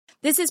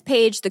This is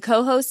Paige, the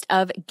co-host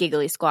of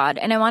Giggly Squad,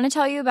 and I want to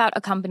tell you about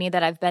a company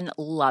that I've been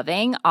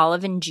loving,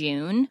 Olive and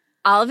June.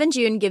 Olive and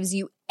June gives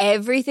you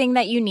everything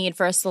that you need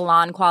for a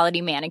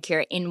salon-quality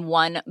manicure in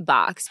one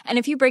box. And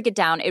if you break it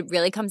down, it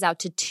really comes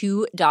out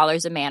to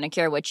 $2 a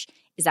manicure, which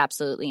is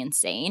absolutely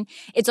insane.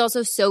 It's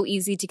also so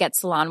easy to get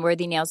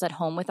salon-worthy nails at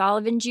home with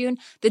Olive and June.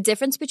 The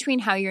difference between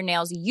how your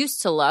nails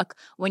used to look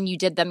when you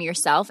did them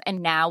yourself and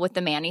now with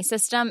the Mani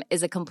system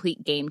is a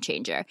complete game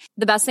changer.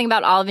 The best thing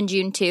about Olive and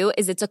June, too,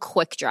 is it's a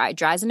quick dry.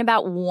 Dries in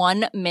about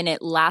 1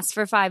 minute, lasts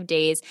for 5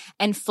 days,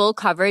 and full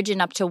coverage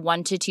in up to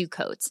 1 to 2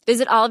 coats.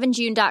 Visit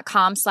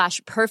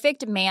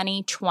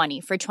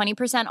oliveandjune.com/perfectmani20 for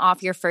 20%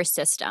 off your first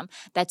system.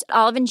 That's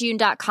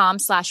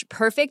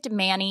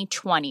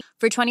oliveandjune.com/perfectmani20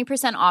 for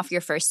 20% off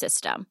your first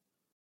system.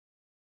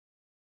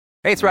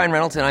 Hey, it's Ryan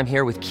Reynolds, and I'm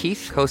here with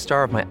Keith,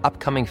 co-star of my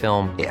upcoming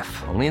film,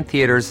 If, only in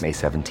theaters May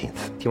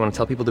 17th. Do you want to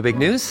tell people the big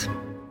news?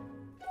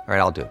 All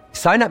right, I'll do it.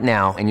 Sign up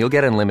now and you'll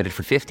get unlimited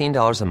for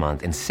 $15 a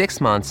month and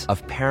 6 months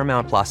of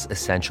Paramount Plus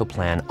Essential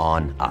Plan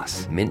on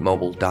us.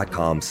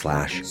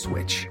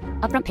 MintMobile.com/switch.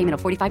 Upfront payment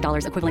of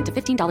 $45 equivalent to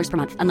 $15 per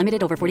month.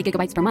 Unlimited over 40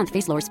 gigabytes per month.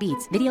 Face lower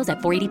speeds. Videos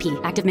at 480p.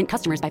 Active Mint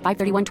customers by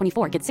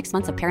 531.24 get 6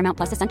 months of Paramount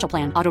Plus Essential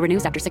Plan. Auto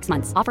renews after 6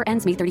 months. Offer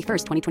ends May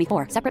 31st,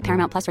 2024. Separate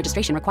Paramount Plus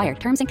registration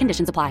required. Terms and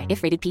conditions apply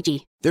if rated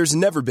PG. There's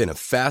never been a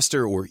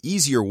faster or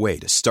easier way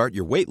to start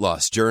your weight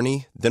loss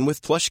journey than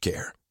with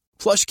PlushCare.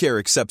 PlushCare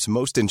accepts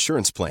most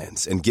insurance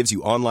plans and gives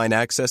you online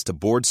access to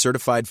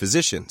board-certified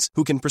physicians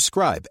who can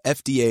prescribe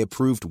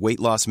FDA-approved weight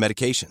loss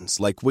medications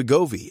like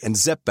Wegovy and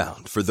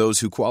Zepbound for those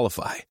who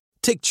qualify.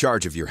 Take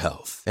charge of your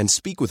health and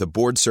speak with a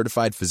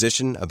board-certified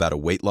physician about a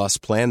weight loss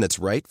plan that's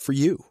right for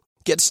you.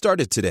 Get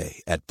started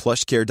today at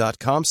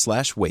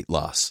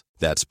plushcare.com/weight-loss.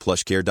 That's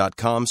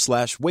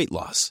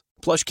plushcare.com/weight-loss.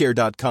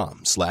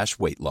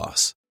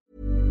 plushcare.com/weight-loss.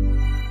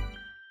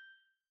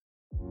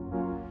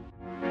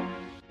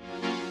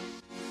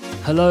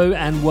 Hello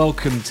and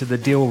welcome to The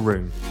Deal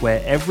Room,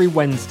 where every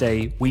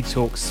Wednesday we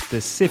talk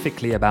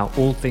specifically about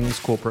all things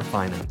corporate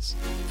finance,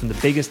 from the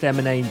biggest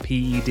M&A and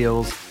PE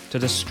deals to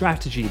the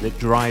strategy that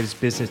drives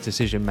business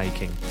decision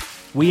making.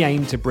 We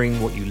aim to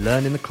bring what you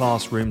learn in the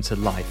classroom to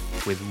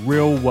life with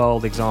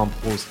real-world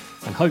examples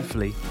and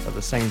hopefully at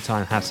the same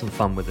time have some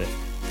fun with it.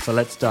 So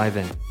let's dive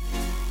in.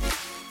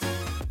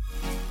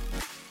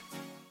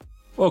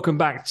 Welcome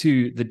back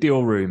to The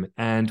Deal Room,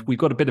 and we've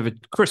got a bit of a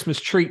Christmas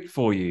treat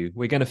for you.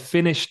 We're going to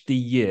finish the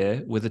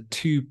year with a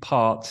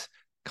 2-part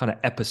kind of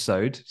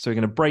episode. So we're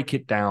going to break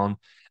it down,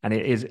 and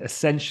it is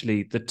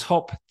essentially the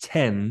top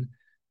 10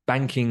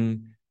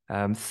 banking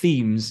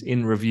themes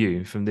in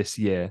review from this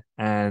year.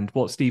 And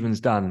what Stephen's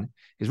done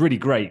is really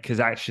great because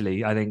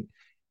actually I think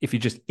if you're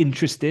just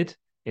interested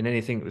in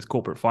anything with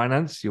corporate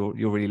finance, you'll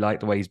really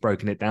like the way he's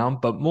broken it down.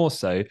 But more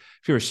so, if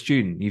you're a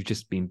student, you've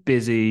just been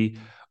busy,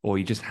 or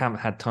you just haven't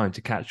had time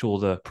to catch all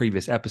the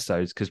previous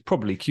episodes, because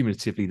probably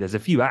cumulatively there's a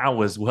few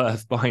hours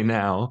worth by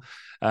now.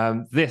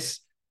 This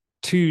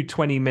 2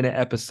 20-minute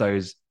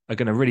episodes are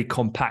going to really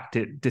compact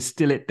it,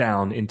 distill it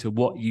down into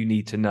what you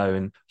need to know.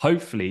 And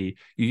hopefully,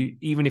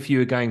 even if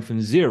you are going from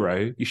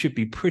zero, you should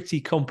be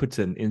pretty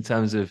competent in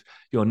terms of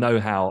your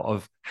know-how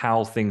of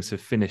how things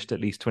have finished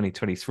at least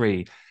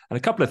 2023. And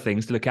a couple of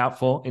things to look out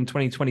for in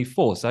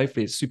 2024. So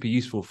hopefully it's super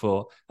useful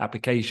for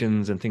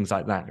applications and things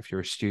like that if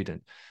you're a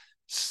student.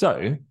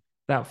 So,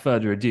 without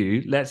further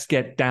ado, let's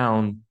get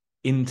down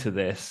into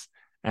this.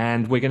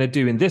 And we're going to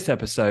do in this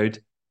episode,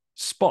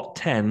 spot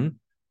 10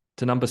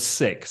 to number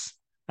 6.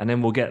 And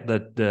then we'll get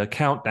the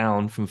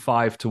countdown from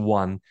 5 to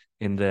 1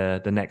 in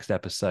the next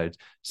episode.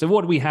 So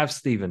what do we have,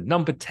 Stephen?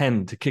 Number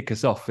 10 to kick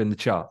us off in the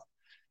chart.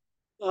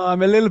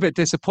 I'm a little bit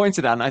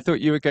disappointed, Anne. I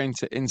thought you were going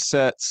to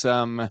insert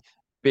some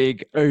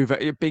big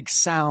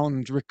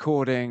sound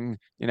recording,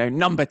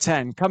 number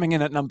 10 coming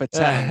in at number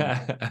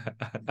 10.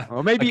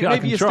 Or maybe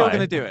you're still going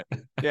to do it.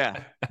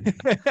 Yeah.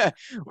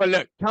 Well,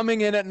 look,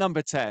 coming in at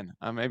number 10,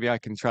 maybe I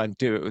can try and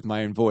do it with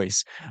my own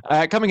voice.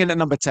 Coming in at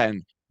number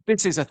 10,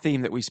 this is a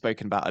theme that we've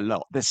spoken about a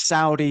lot. The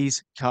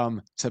Saudis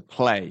come to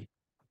play,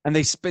 and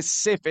they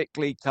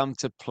specifically come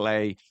to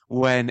play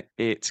when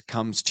it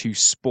comes to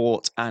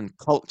sport and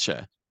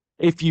culture.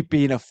 If you've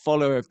been a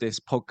follower of this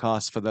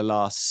podcast for the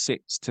last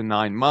 6 to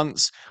 9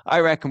 months, I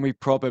reckon we've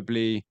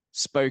probably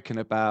spoken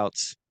about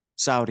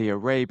Saudi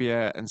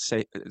Arabia and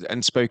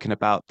spoken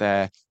about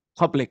their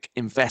public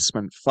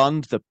investment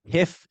fund, the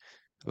PIF,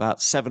 about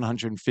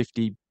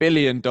 $750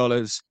 billion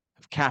of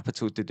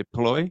capital to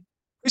deploy.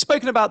 We've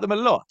spoken about them a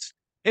lot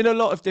in a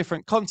lot of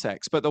different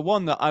contexts, but the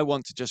one that I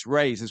want to just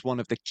raise as one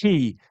of the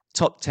key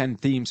top 10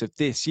 themes of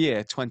this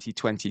year,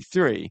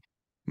 2023,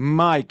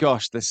 my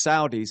gosh, the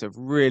Saudis have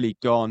really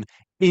gone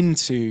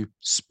into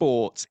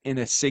sport in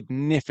a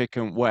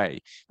significant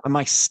way. And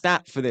my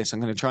stat for this, I'm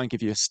going to try and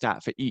give you a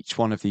stat for each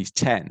one of these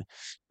 10.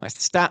 My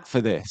stat for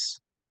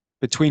this,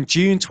 between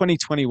June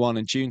 2021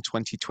 and June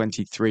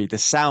 2023, the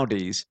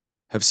Saudis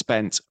have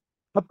spent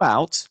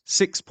about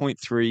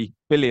 $6.3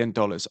 billion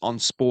on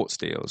sports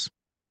deals.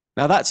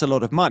 Now, that's a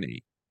lot of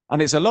money.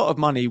 And it's a lot of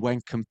money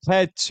when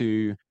compared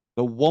to the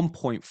the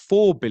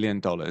 $1.4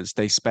 billion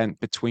they spent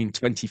between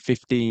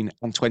 2015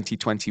 and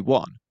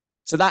 2021.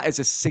 So that is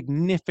a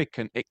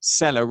significant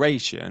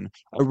acceleration,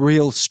 a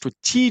real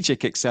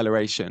strategic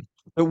acceleration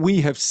that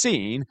we have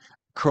seen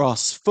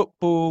across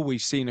football,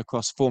 we've seen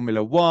across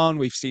Formula One,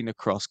 we've seen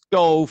across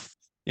golf.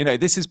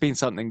 This has been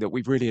something that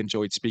we've really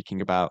enjoyed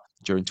speaking about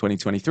during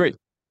 2023.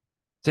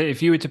 So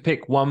if you were to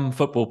pick one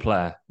football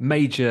player,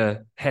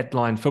 major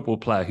headline football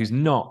player who's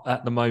not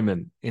at the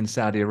moment in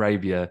Saudi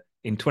Arabia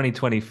in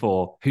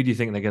 2024, who do you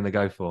think they're going to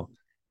go for?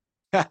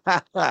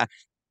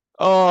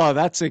 Oh,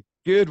 that's a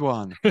good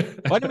one.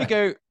 Why don't we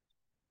go?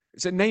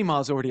 So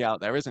Neymar's already out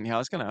there, isn't he? I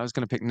was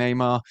gonna pick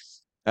Neymar.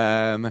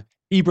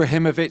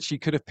 Ibrahimovic, you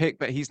could have picked,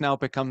 but he's now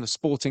become the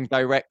sporting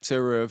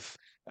director of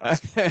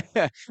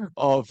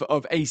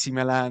of AC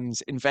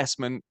Milan's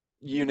investment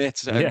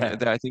unit. Yeah,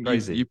 I think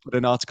crazy. you put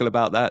an article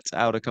about that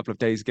out a couple of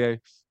days ago.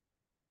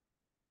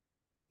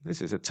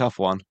 This is a tough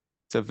one.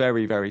 It's a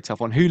very, very tough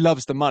one. Who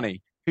loves the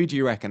money? Who do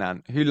you reckon,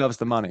 Ant? Who loves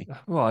the money?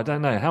 Well, I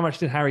don't know. How much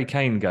did Harry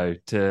Kane go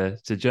to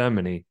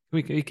Germany?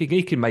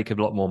 He could make a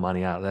lot more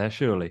money out there,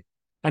 surely.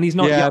 And he's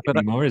not young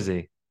anymore, is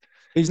he?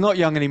 He's not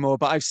young anymore,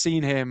 but I've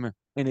seen him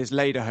in his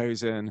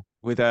lederhosen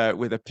with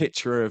a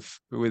picture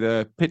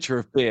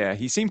of beer.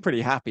 He seemed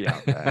pretty happy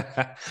out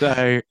there.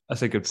 So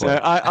that's a good point. So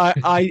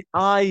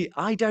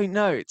I don't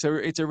know.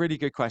 It's a really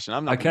good question.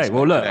 I'm not okay.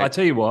 Well, look, I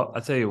tell you what.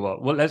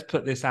 Well, let's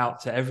put this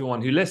out to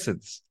everyone who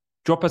listens.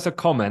 Drop us a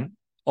comment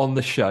on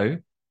the show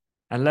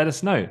and let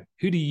us know,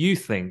 who do you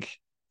think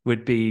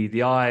would be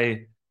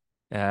the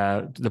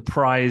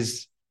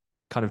prize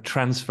kind of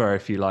transfer,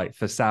 if you like,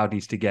 for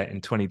Saudis to get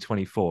in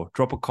 2024?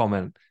 Drop a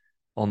comment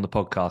on the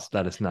podcast,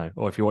 let us know.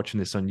 Or if you're watching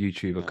this on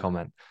YouTube, a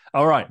comment.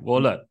 All right.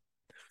 Well, look,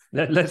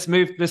 let's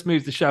move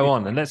the show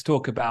on, and let's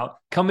talk about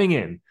coming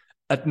in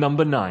at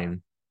number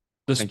 9.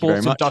 The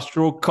Sports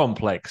Industrial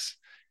Complex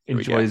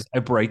enjoys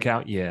a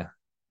breakout year.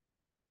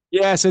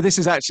 Yeah, so this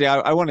is actually,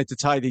 I wanted to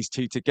tie these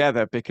two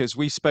together because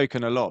we've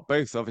spoken a lot,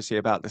 both obviously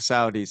about the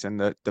Saudis and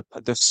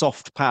the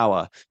soft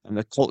power and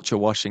the culture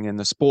washing and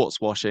the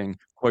sports washing,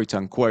 quote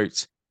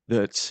unquote,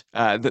 that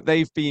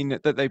they've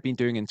been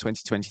doing in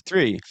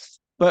 2023.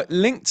 But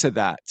linked to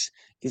that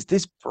is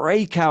this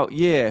breakout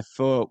year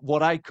for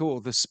what I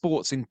call the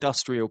sports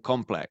industrial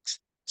complex.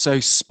 So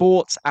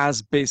sports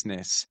as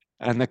business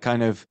and the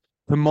kind of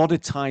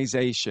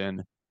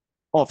commoditization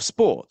of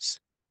sports.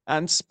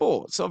 And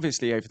sports,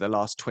 obviously, over the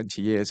last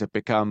 20 years have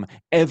become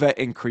ever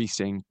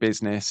increasing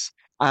business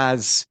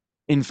as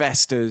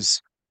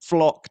investors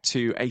flock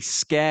to a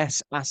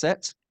scarce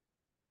asset.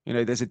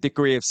 There's a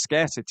degree of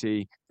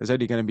scarcity. There's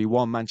only going to be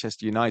one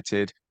Manchester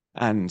United,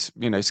 and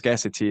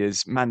scarcity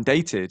is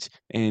mandated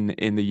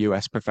in the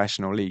US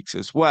professional leagues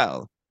as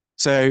well.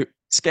 So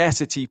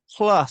scarcity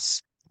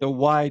plus the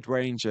wide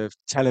range of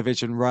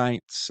television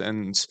rights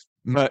and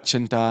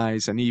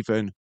merchandise, and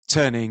even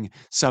turning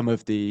some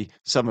of the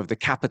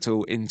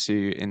capital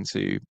into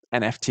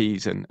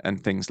NFTs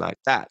and things like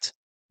that.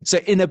 So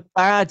in a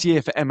bad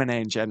year for M&A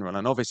in general,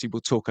 and obviously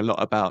we'll talk a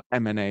lot about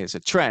M&A as a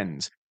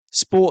trend,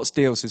 sports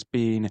deals has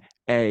been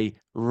a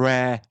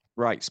rare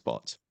bright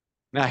spot.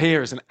 Now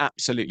here is an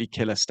absolutely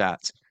killer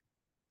stat.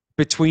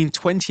 Between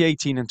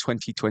 2018 and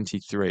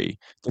 2023,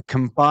 the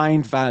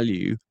combined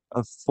value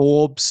of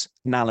Forbes'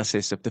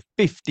 analysis of the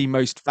 50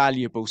 most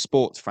valuable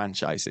sports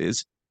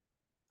franchises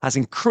has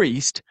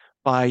increased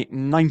by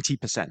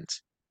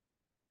 90%.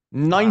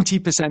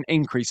 90%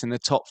 increase in the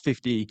top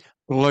 50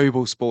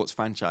 global sports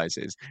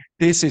franchises.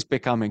 This is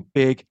becoming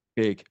big,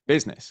 big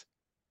business.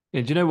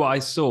 Yeah, do you know what I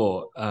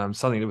saw?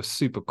 Something that was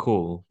super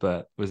cool,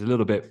 but was a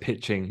little bit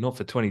pitching, not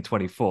for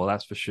 2024,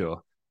 that's for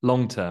sure.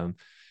 Long term.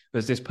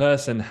 Because this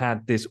person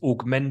had this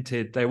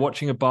augmented, they're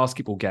watching a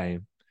basketball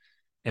game,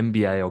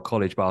 NBA or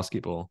college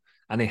basketball,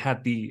 and they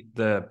had the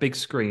big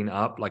screen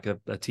up, like a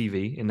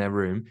TV in their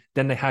room.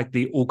 Then they had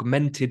the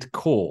augmented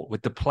court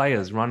with the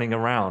players running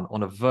around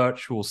on a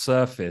virtual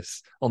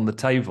surface on the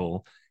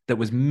table that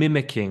was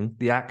mimicking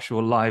the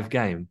actual live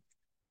game.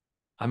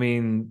 I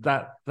mean,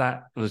 that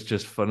was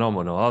just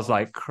phenomenal. I was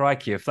like,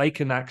 crikey, if they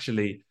can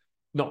actually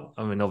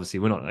obviously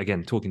we're not,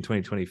 again, talking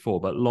 2024,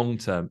 but long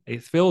term,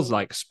 it feels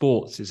like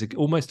sports is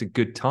almost a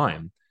good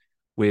time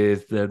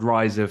with the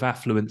rise of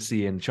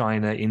affluency in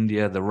China,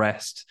 India, the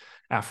rest,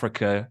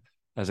 Africa,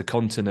 as a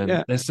continent.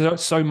 Yeah.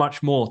 There's so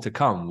much more to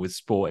come with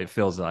sport, it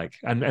feels like.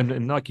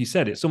 And like you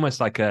said, it's almost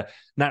like a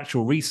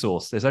natural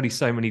resource. There's only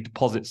so many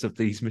deposits of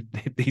these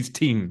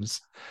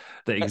teams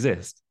that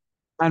exist.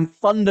 And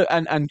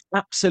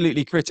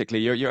absolutely critically,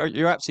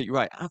 you're absolutely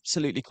right.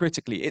 Absolutely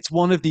critically, it's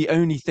one of the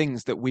only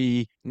things that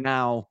we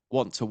now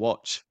want to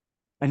watch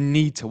and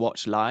need to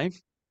watch live.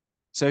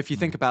 So if you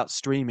think about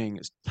streaming,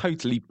 it's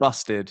totally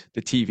busted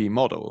the TV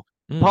model,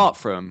 apart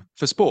from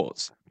for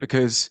sports,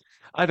 because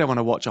I don't want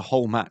to watch a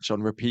whole match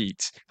on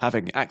repeat,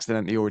 having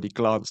accidentally already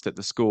glanced at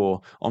the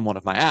score on one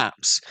of my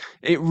apps.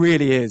 It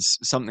really is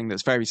something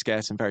that's very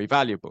scarce and very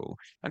valuable.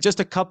 And just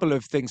a couple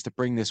of things to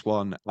bring this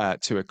one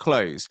to a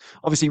close.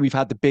 Obviously, we've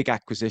had the big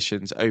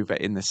acquisitions over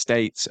in the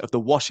States of the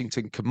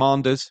Washington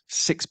Commanders,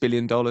 $6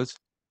 billion.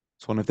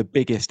 It's one of the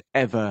biggest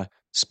ever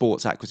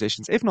sports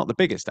acquisitions, if not the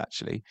biggest,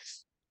 actually.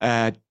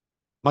 Uh,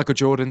 Michael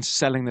Jordan's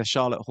selling the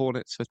Charlotte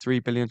Hornets for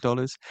 $3 billion.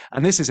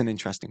 And this is an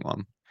interesting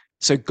one.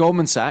 So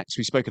Goldman Sachs,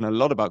 we've spoken a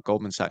lot about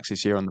Goldman Sachs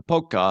this year on the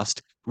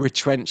podcast,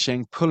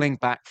 retrenching, pulling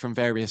back from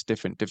various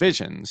different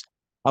divisions.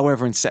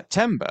 However, in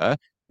September,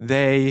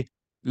 they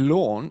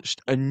launched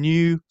a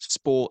new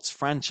sports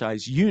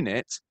franchise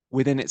unit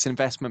within its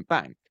investment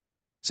bank.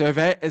 So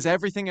as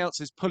everything else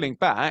is pulling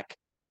back,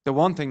 the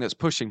one thing that's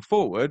pushing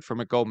forward from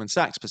a Goldman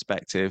Sachs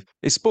perspective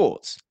is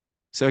sports.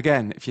 So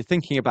again, if you're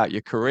thinking about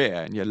your career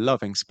and you're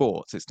loving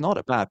sports, it's not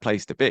a bad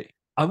place to be.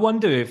 I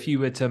wonder if you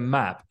were to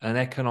map an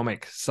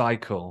economic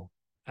cycle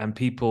and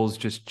people's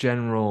just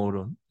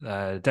general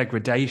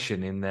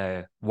degradation in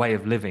their way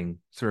of living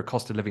through a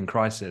cost of living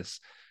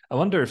crisis, I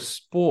wonder if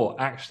sport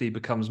actually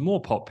becomes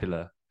more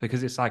popular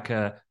because it's like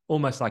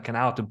almost like an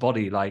out of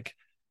body, like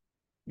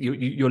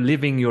you're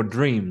living your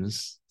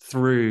dreams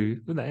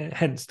through,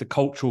 hence the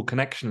cultural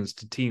connections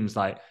to teams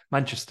like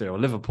Manchester or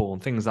Liverpool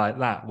and things like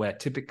that, where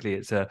typically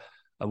it's a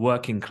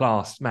working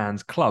class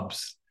man's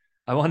clubs.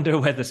 I wonder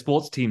whether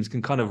sports teams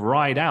can kind of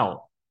ride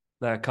out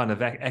their kind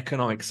of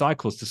economic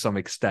cycles to some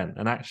extent,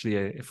 and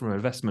actually from an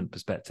investment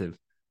perspective.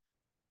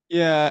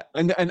 Yeah,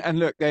 and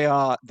look, they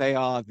are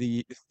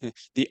the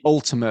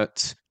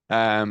ultimate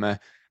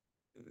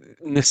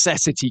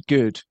necessity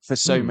good for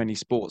so many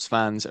sports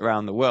fans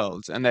around the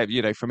world. And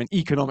they're, from an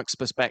economics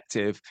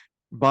perspective,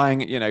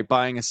 buying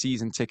a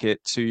season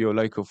ticket to your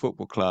local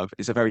football club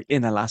is a very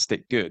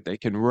inelastic good. They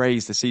can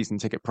raise the season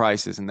ticket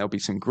prices and there'll be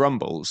some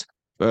grumbles,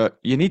 but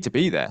you need to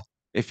be there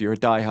if you're a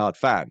diehard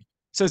fan.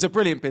 So it's a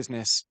brilliant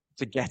business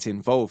to get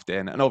involved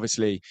in. And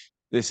obviously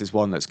this is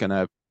one that's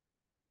gonna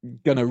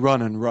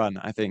run and run,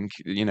 I think,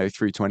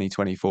 through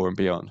 2024 and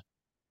beyond.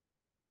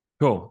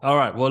 Cool. All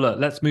right. Well, look,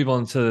 let's move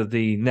on to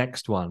the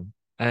next one.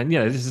 And,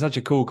 this is such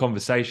a cool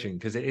conversation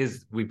because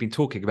we've been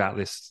talking about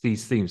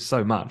these themes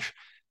so much,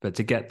 but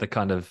to get the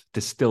kind of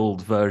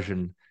distilled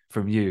version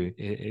from you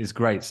is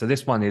great. So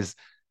this one is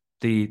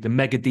the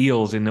mega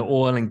deals in the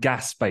oil and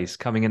gas space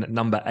coming in at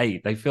number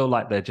 8. They feel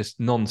like they're just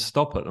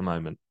non-stop at the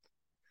moment.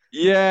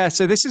 Yeah,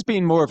 so this has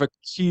been more of a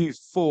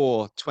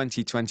Q4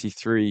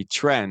 2023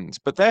 trend,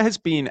 but there has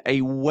been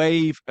a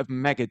wave of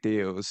mega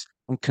deals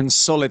and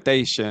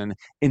consolidation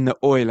in the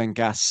oil and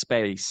gas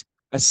space,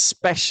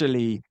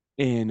 especially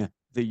in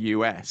the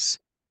US.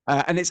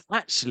 And it's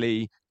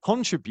actually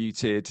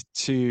contributed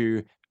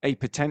to a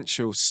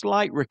potential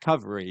slight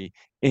recovery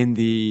in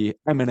the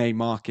M&A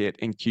market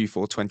in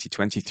Q4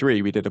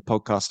 2023. We did a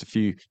podcast a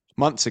few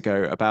months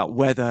ago about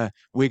whether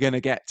we're going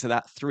to get to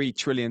that $3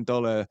 trillion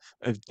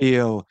of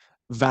deal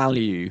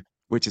value,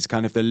 which is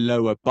kind of the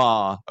lower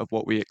bar of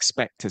what we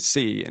expect to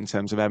see in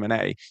terms of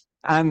M&A.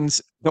 And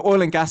the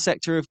oil and gas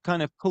sector have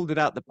kind of pulled it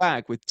out the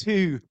bag with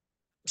 2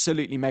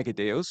 absolutely mega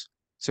deals.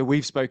 So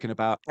we've spoken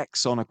about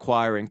Exxon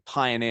acquiring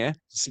Pioneer,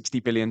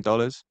 $60 billion,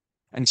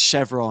 and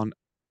Chevron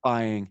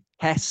buying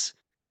Hess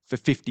for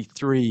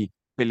 $53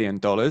 billion.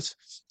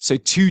 So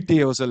 2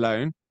 deals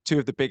alone, 2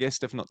 of the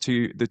biggest, if not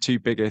the 2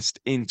 biggest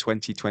in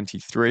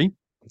 2023.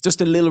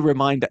 Just a little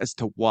reminder as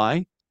to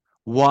why.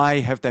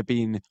 Why has there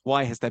been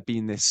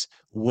this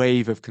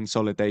wave of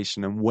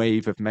consolidation and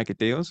wave of mega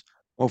deals?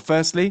 Well,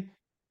 firstly,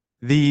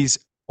 these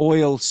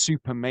oil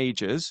super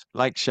majors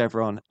like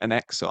Chevron and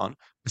Exxon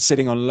are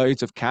sitting on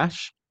loads of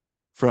cash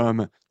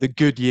from the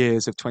good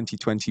years of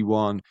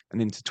 2021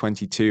 and into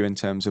 22 in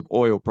terms of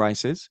oil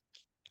prices.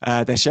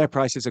 Their share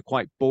prices are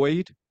quite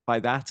buoyed by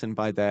that and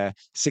by their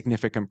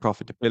significant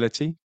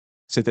profitability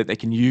so that they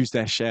can use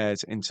their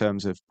shares in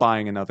terms of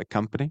buying another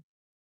company.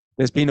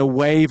 There's been a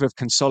wave of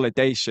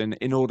consolidation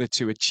in order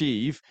to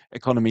achieve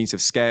economies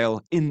of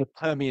scale in the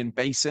Permian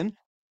Basin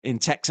in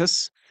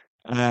Texas.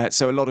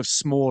 So a lot of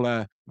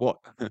smaller, what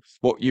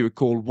you would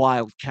call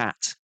wildcat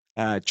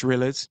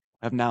drillers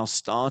have now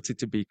started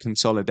to be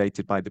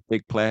consolidated by the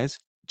big players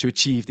to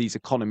achieve these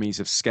economies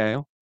of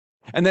scale.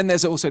 And then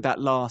there's also that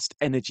last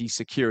energy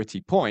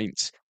security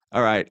point.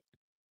 All right,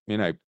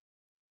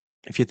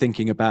 if you're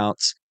thinking about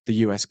the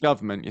US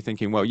government, you're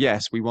thinking, well,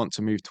 yes, we want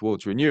to move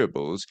towards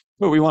renewables,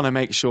 but we want to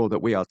make sure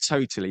that we are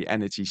totally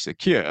energy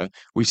secure.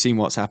 We've seen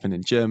what's happened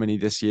in Germany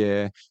this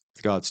year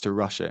with regards to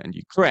Russia and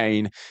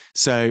Ukraine.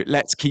 So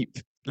let's keep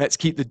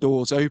the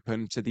doors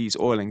open to these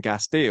oil and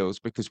gas deals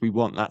because we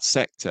want that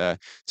sector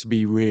to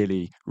be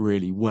really,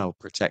 really well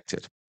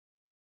protected.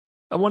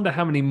 I wonder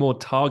how many more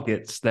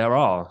targets there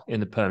are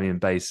in the Permian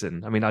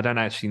Basin. I mean, I don't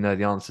actually know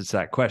the answer to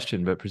that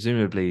question, but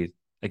presumably,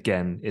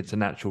 again, it's a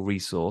natural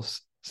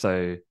resource.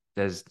 So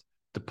there's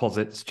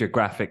deposits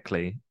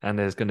geographically, and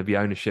there's going to be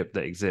ownership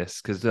that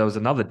exists. Because there was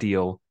another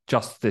deal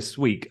just this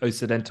week,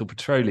 Occidental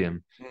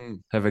Petroleum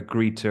have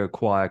agreed to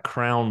acquire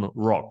Crown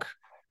Rock,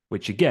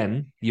 which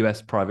again,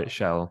 US private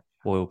shell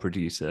oil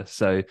producer.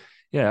 So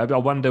yeah, I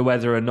wonder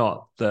whether or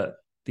not that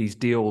these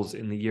deals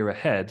in the year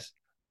ahead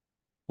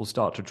will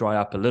start to dry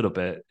up a little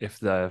bit if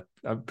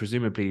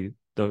presumably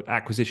the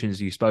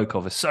acquisitions you spoke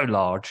of are so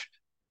large,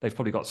 they've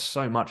probably got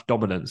so much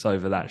dominance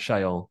over that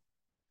shale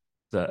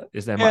that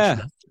is there much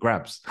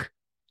grabs.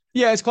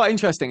 Yeah, it's quite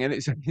interesting. And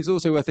it's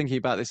also worth thinking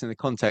about this in the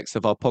context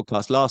of our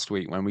podcast last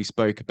week when we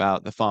spoke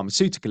about the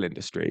pharmaceutical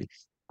industry.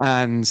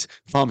 And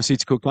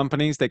pharmaceutical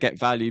companies, they get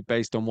valued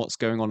based on what's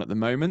going on at the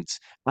moment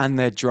and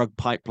their drug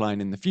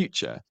pipeline in the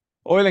future.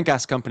 Oil and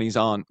gas companies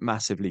aren't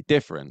massively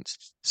different.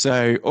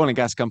 So oil and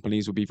gas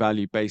companies will be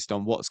valued based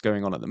on what's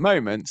going on at the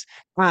moment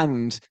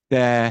and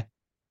their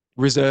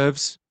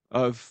reserves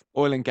of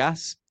oil and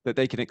gas that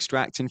they can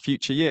extract in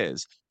future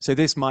years. So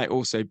this might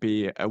also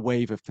be a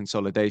wave of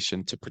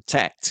consolidation to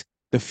protect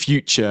the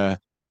future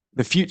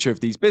of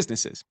these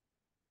businesses.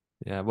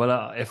 Yeah,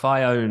 well, if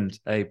I owned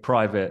a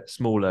private,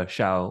 smaller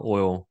Shell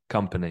oil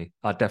company,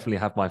 I'd definitely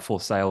have my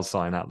for sale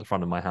sign out the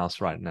front of my house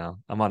right now.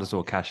 I might as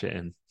well cash it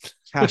in.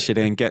 Cash it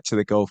in, get to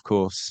the golf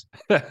course.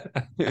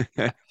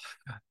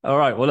 All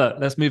right, well, look,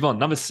 let's move on.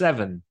 Number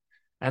 7.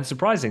 And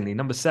surprisingly,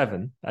 number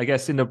 7, I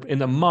guess in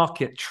the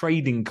market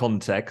trading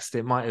context,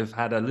 it might have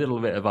had a little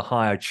bit of a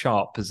higher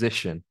chart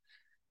position.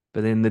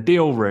 But in the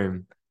deal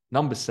room,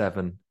 number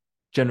 7,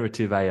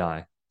 generative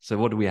AI. So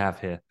what do we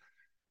have here?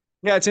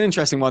 Yeah, it's an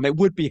interesting one. It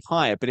would be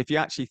higher, but if you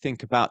actually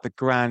think about the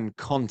grand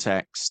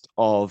context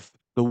of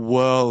the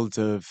world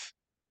of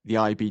the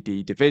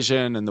IBD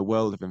division and the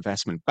world of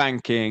investment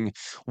banking,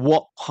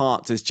 what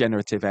part does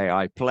generative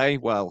AI play?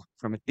 Well,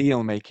 from a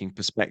deal making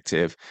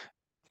perspective,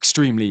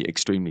 extremely,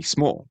 extremely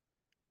small.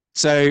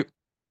 So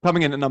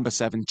coming in at number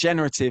 7,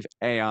 generative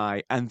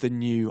AI and the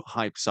new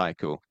hype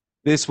cycle.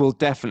 This will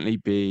definitely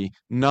be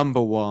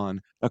number 1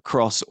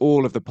 across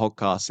all of the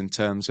podcasts in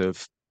terms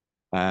of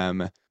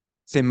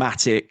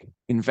thematic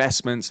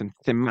investments and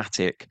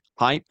thematic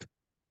hype.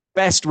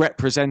 Best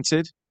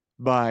represented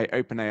by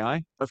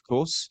OpenAI, of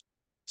course.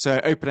 So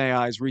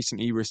OpenAI has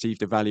recently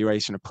received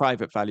a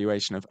private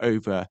valuation of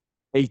over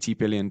 $80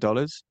 billion.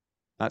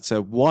 That's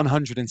a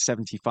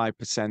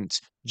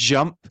 175%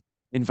 jump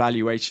in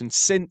valuation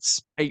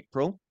since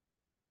April.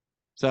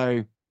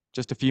 So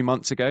just a few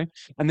months ago.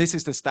 And this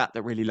is the stat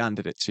that really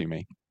landed it to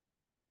me.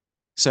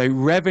 So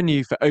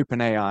revenue for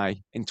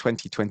OpenAI in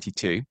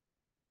 2022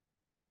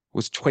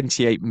 was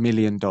 $28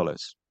 million.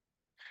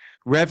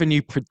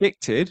 Revenue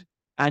predicted,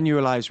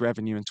 annualized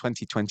revenue in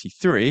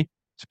 2023 is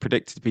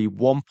predicted to be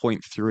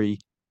 $1.3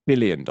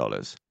 billion.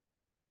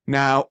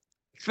 Now,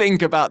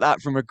 think about that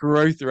from a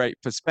growth rate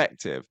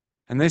perspective.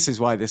 And this is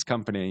why this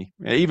company,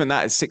 even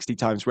that is 60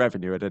 times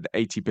revenue at an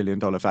 $80 billion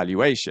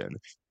valuation.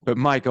 But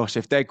my gosh,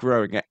 if they're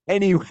growing at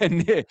anywhere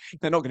near,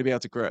 they're not going to be able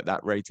to grow at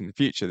that rate in the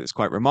future. That's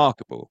quite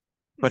remarkable.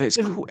 But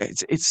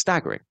it's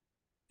staggering.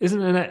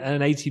 Isn't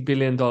an $80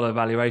 billion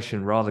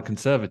valuation rather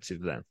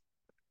conservative then?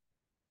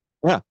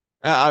 Yeah,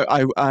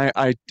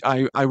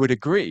 I would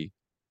agree.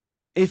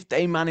 If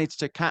they manage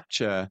to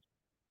capture,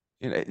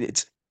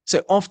 it's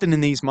so often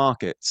in these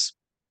markets,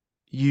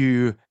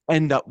 you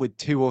end up with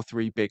 2 or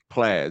 3 big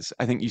players.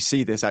 I think you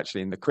see this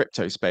actually in the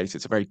crypto space.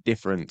 It's a very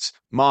different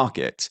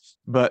market,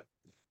 but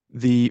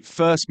the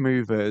first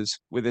movers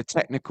with a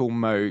technical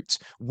moat,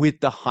 with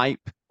the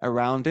hype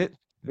around it,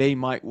 they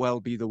might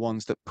well be the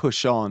ones that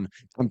push on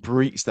and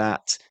breach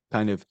that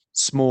kind of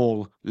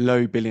small,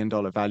 low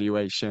billion-dollar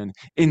valuation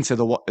into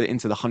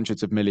the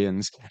hundreds of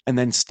millions, and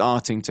then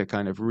starting to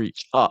kind of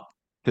reach up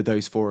to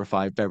those 4 or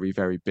 5 very,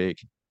 very big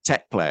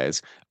tech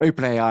players.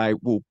 OpenAI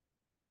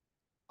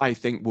I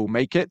think, will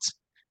make it.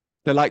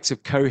 The likes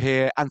of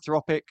Cohere,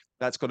 Anthropic,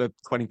 that's got a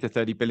 $20 to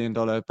 $30 billion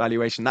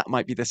valuation. That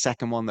might be the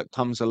second one that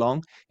comes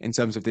along in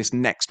terms of this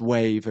next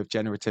wave of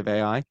generative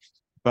AI.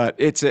 But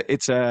it's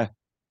a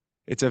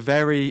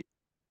very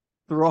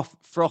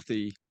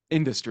frothy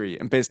industry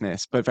and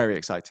business, but very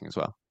exciting as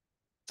well.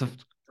 So,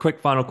 quick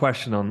final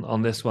question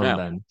on this one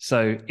then.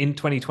 So, in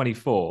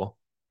 2024,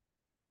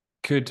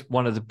 could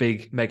one of the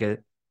big mega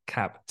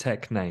cap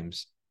tech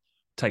names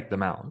take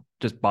them out,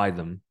 just buy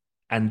them?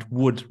 And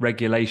would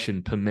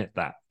regulation permit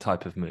that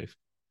type of move?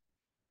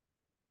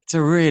 It's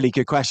a really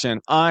good question.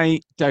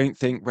 I don't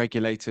think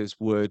regulators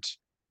would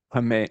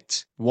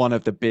permit one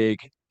of the big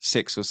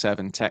 6 or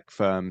 7 tech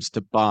firms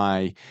to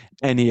buy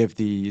any of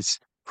these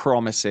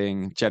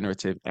promising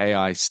generative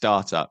AI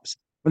startups.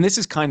 And this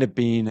has kind of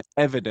been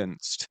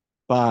evidenced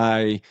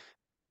by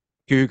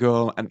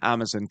Google and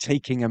Amazon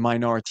taking a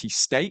minority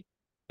stake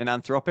in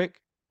Anthropic,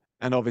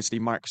 and obviously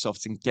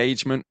Microsoft's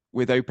engagement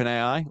with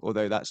OpenAI,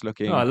 although that's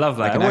looking. Oh, I love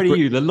that. Like what are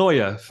you, the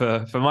lawyer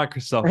for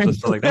Microsoft or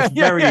something? That's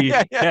very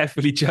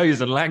carefully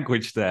chosen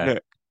language there.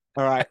 Look,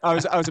 all right, I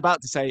was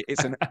about to say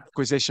it's an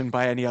acquisition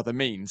by any other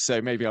means,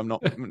 so maybe I'm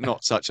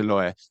not such a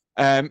lawyer.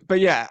 But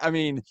yeah, I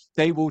mean,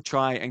 they will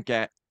try and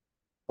get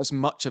as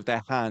much of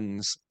their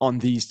hands on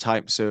these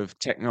types of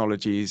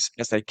technologies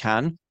as they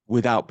can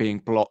without being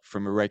blocked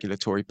from a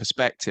regulatory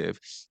perspective.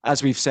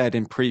 As we've said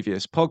in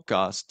previous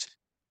podcasts,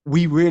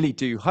 we really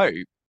do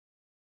hope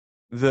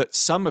that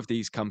some of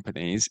these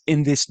companies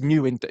in this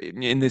new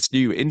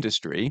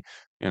industry,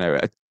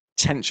 a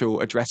potential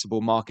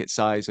addressable market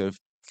size of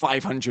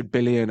 500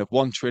 billion, of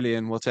 1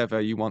 trillion, whatever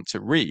you want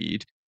to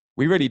read,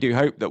 we really do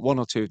hope that 1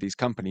 or 2 of these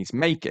companies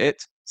make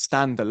it,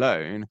 stand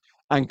alone,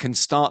 and can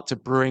start to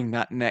bring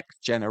that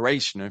next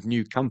generation of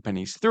new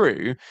companies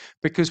through,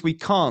 because we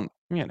can't,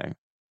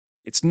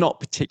 it's not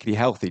particularly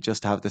healthy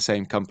just to have the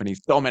same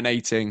companies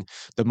dominating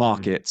the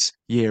markets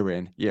year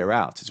in, year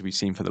out, as we've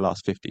seen for the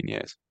last 15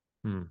 years.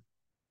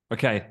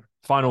 Okay,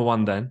 final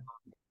one then.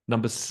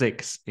 Number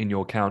 6 in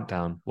your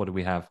countdown. What do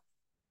we have?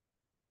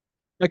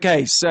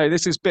 Okay, so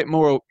this is a bit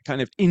more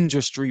kind of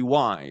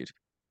industry-wide.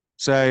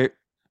 So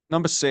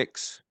number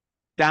 6,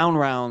 down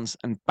rounds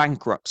and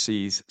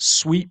bankruptcies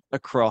sweep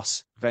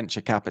across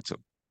venture capital.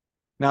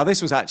 Now,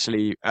 this was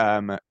actually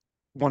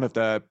one of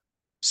the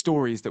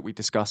stories that we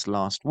discussed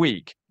last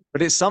week,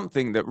 but it's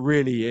something that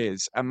really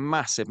is a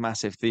massive,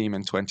 massive theme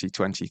in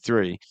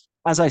 2023.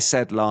 As I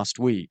said last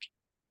week,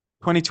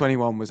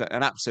 2021 was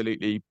an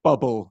absolutely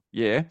bubble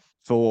year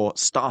for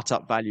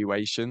startup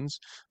valuations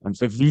and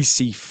for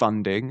VC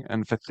funding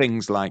and for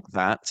things like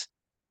that.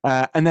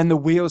 And then the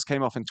wheels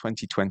came off in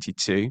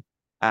 2022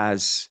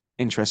 as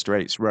interest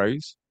rates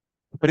rose.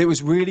 But it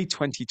was really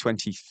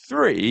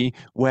 2023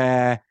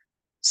 where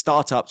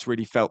startups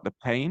really felt the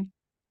pain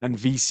and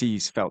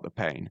VCs felt the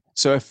pain.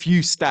 So a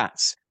few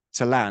stats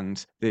to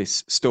land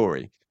this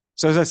story.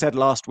 So as I said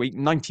last week,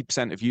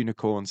 90% of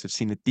unicorns have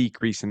seen a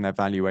decrease in their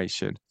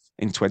valuation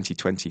in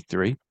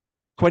 2023.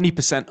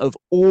 20% of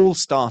all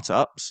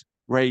startups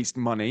raised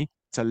money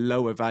to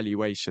lower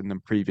valuation than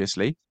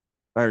previously.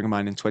 Bearing in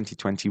mind in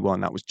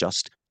 2021, that was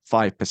just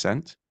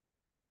 5%.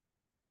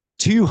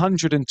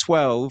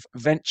 212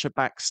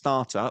 venture-backed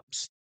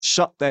startups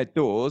shut their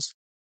doors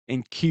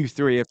in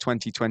Q3 of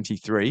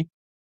 2023,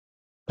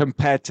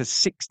 compared to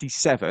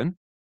 67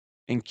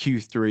 in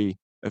Q3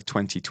 of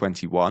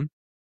 2021.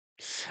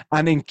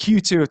 And in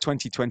Q2 of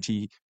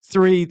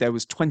 2023, there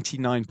was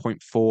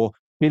 $29.4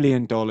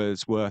 billion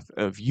worth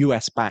of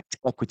US-backed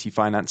equity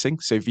financing,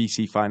 so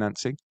VC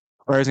financing,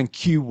 whereas in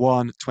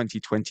Q1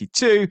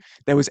 2022,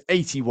 there was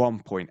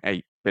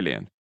 81.8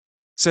 billion.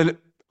 So,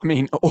 I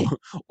mean,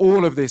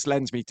 all of this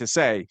lends me to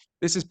say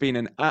this has been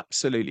an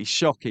absolutely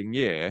shocking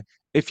year.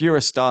 If you're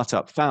a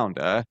startup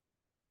founder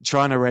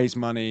trying to raise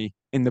money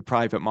in the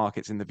private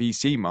markets, in the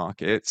VC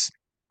markets,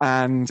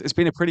 and it's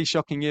been a pretty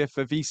shocking year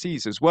for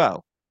VCs as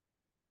well.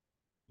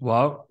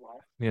 Well,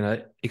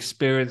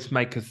 experience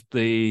maketh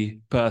the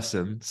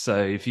person.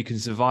 So if you can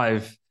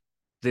survive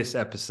this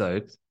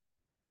episode,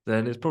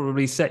 then it's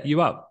probably set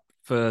you up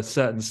for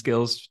certain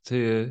skills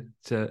to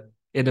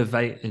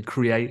innovate and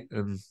create.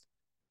 And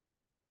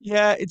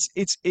yeah,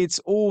 it's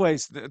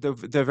always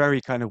the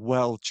very kind of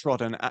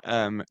well-trodden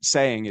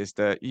saying is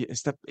that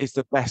it's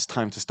the best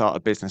time to start a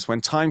business. When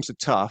times are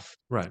tough,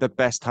 right. It's the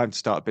best time to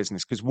start a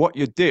business, because what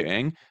you're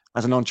doing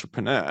as an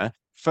entrepreneur,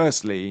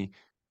 firstly,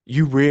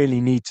 you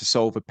really need to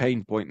solve a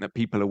pain point that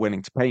people are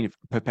willing to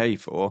pay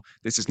for.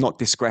 This is not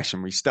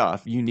discretionary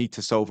stuff. You need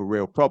to solve a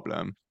real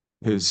problem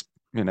because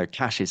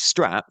cash is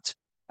strapped.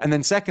 And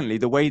then secondly,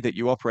 the way that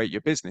you operate your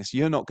business,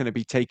 you're not going to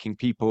be taking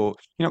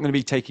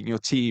your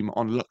team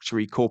on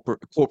luxury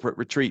corporate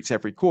retreats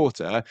every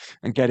quarter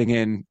and getting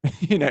in,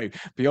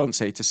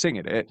 Beyonce to sing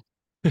at it.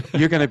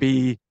 You're going to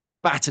be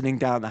battening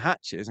down the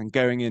hatches and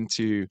going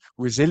into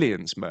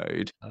resilience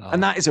mode.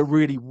 And that is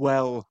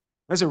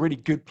that's a really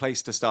good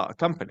place to start a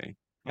company.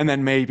 And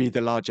then maybe the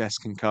largesse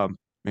can come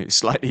maybe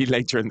slightly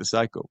later in the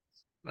cycle.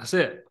 That's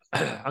it.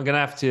 I'm going to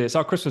have to, it's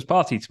our Christmas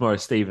party tomorrow,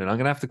 Stephen. I'm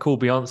going to have to call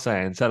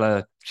Beyonce and tell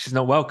her she's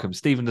not welcome.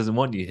 Stephen doesn't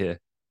want you here.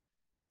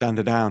 Stand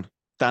her down.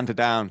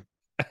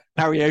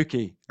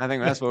 Karaoke. I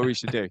think that's what we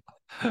should do.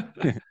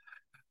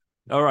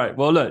 All right.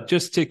 Well, look,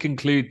 just to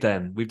conclude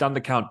then, we've done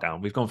the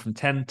countdown. We've gone from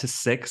 10 to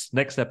 6.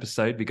 Next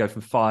episode, we go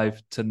from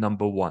 5 to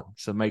number 1.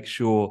 So make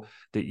sure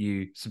that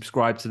you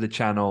subscribe to the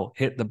channel,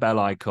 hit the bell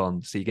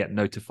icon so you get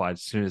notified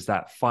as soon as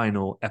that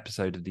final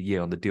episode of the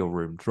year on the Deal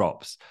Room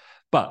drops.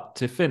 But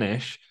to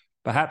finish,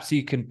 perhaps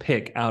you can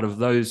pick out of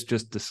those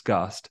just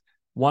discussed,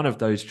 one of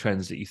those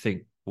trends that you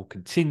think will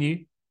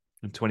continue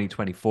in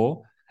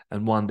 2024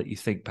 and one that you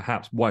think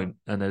perhaps won't,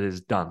 and it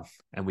is done.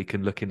 And we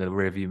can look in the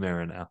rearview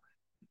mirror now.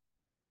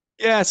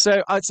 Yeah,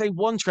 so I'd say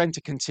one trend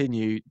to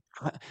continue,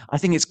 I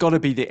think it's got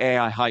to be the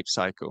AI hype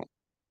cycle.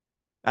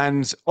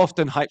 And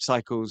often hype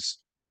cycles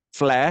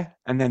flare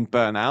and then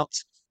burn out.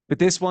 But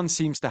this one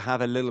seems to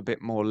have a little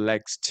bit more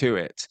legs to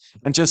it.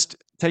 And just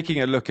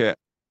taking a look at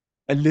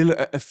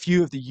a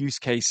few of the use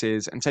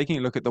cases and taking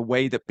a look at the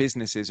way that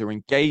businesses are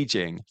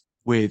engaging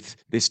with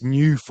this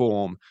new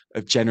form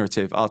of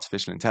generative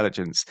artificial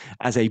intelligence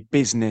as a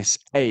business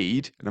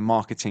aid and a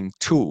marketing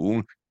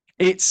tool,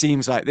 it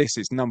seems like this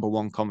is number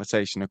one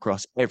conversation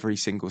across every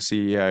single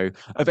CEO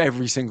of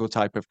every single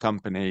type of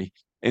company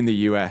in the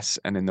US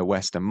and in the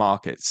Western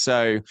markets.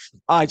 So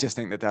I just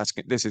think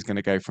that this is going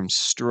to go from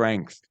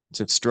strength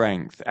to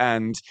strength,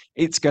 and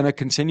it's going to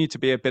continue to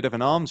be a bit of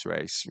an arms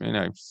race.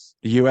 The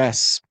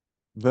US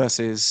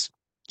versus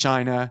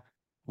China,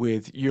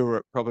 with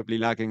Europe probably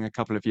lagging a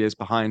couple of years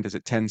behind as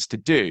it tends to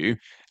do.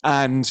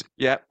 And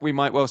yeah, we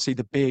might well see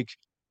the big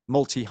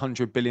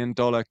multi-$100 billion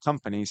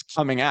companies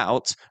coming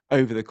out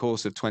over the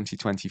course of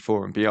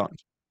 2024 and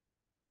beyond.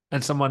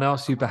 And someone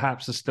else who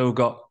perhaps has still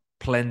got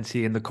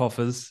plenty in the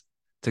coffers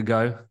to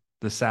go,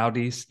 the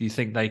Saudis, do you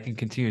think they can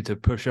continue to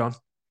push on?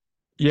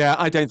 Yeah,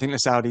 I don't think the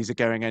Saudis are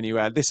going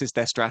anywhere. This is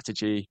their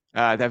strategy.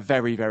 They're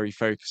very, very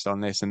focused on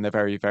this and they're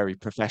very, very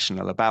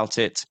professional about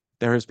it.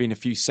 There has been a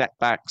few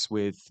setbacks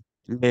with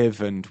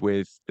Liv and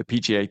with the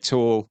PGA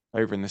Tour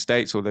over in the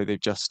States, although they've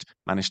just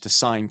managed to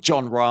sign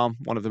Jon Rahm,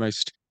 one of the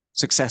most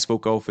successful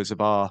golfers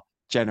of our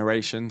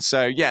generation.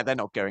 So yeah, they're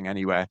not going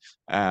anywhere.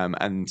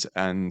 And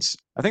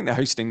I think they're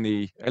hosting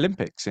the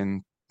Olympics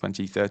in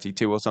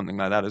 2032 or something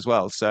like that as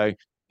well. So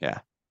yeah,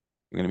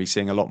 we're going to be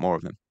seeing a lot more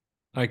of them.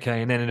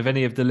 Okay, and then of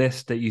any of the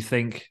list that you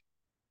think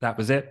that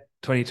was it,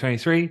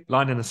 2023,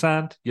 line in the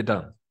sand, you're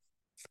done.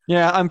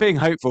 Yeah, I'm being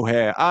hopeful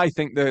here. I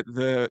think that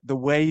the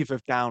wave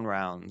of down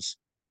rounds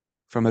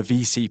from a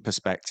VC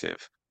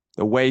perspective,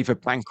 the wave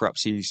of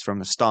bankruptcies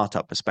from a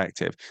startup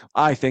perspective,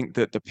 I think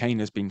that the pain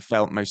has been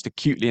felt most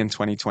acutely in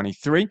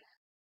 2023.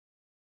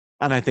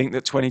 And I think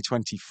that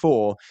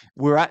 2024,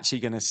 we're actually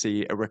going to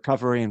see a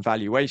recovery in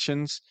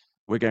valuations.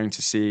 We're going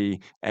to see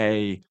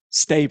a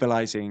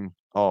stabilizing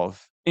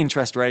of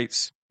interest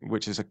rates,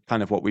 which is a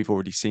kind of what we've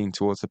already seen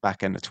towards the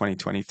back end of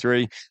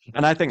 2023.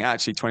 And I think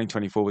actually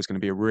 2024 is going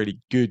to be a really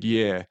good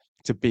year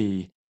to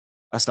be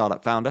a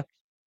startup founder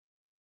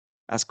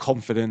as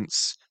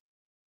confidence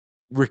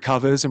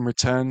recovers and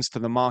returns to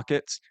the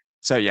market.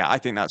 So yeah, I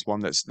think that's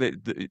one that's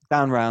the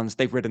down rounds.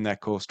 They've ridden their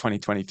course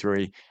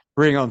 2023.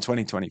 Bring on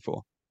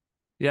 2024.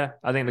 Yeah,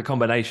 I think the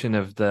combination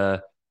of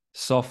the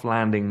soft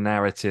landing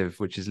narrative,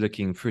 which is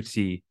looking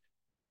pretty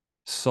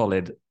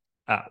solid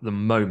at the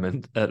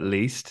moment, at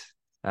least,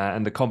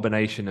 and the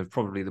combination of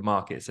probably the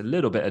market's a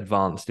little bit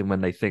advanced in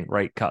when they think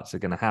rate cuts are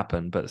going to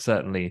happen, but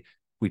certainly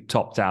we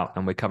topped out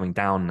and we're coming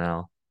down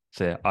now.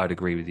 So yeah, I'd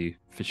agree with you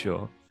for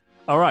sure.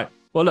 All right.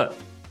 Well, look,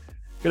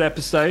 good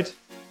episode.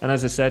 And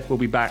as I said, we'll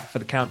be back for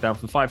the countdown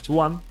from 5 to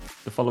 1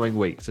 the following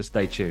week. So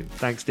stay tuned.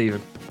 Thanks,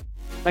 Stephen.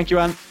 Thank you,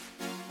 Ant.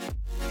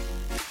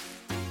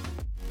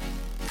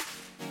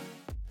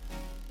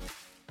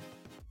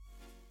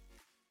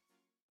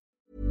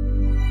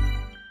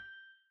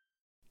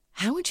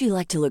 How would you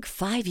like to look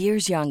 5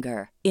 years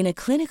younger? In a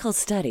clinical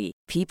study,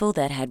 people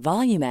that had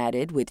volume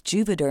added with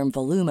Juvederm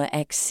Voluma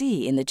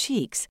XC in the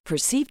cheeks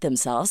perceived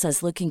themselves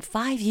as looking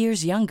 5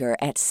 years younger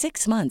at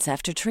 6 months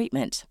after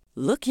treatment.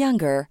 Look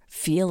younger,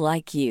 feel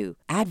like you.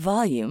 Add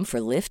volume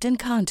for lift and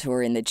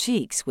contour in the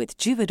cheeks with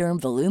Juvederm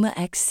Voluma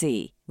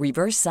XC.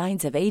 Reverse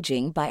signs of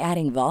aging by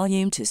adding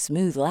volume to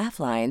smooth laugh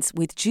lines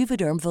with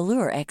Juvederm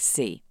Volure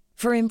XC.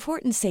 For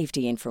important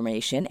safety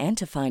information and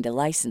to find a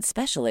licensed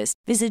specialist,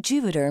 visit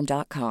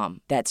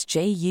Juvederm.com. That's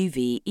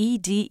JUVEDERM.com.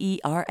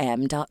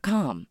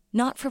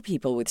 Not for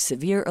people with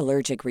severe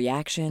allergic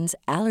reactions,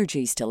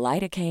 allergies to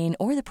lidocaine,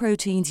 or the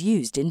proteins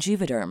used in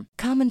Juvederm.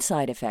 Common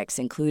side effects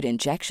include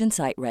injection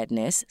site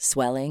redness,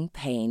 swelling,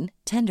 pain,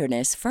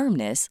 tenderness,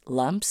 firmness,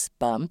 lumps,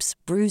 bumps,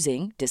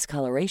 bruising,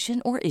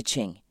 discoloration, or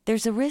itching.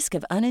 There's a risk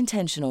of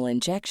unintentional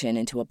injection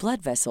into a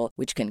blood vessel,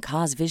 which can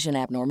cause vision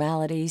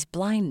abnormalities,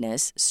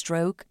 blindness,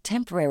 stroke,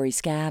 temporary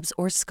scabs,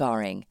 or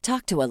scarring.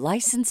 Talk to a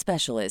licensed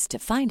specialist to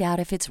find out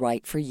if it's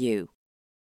right for you.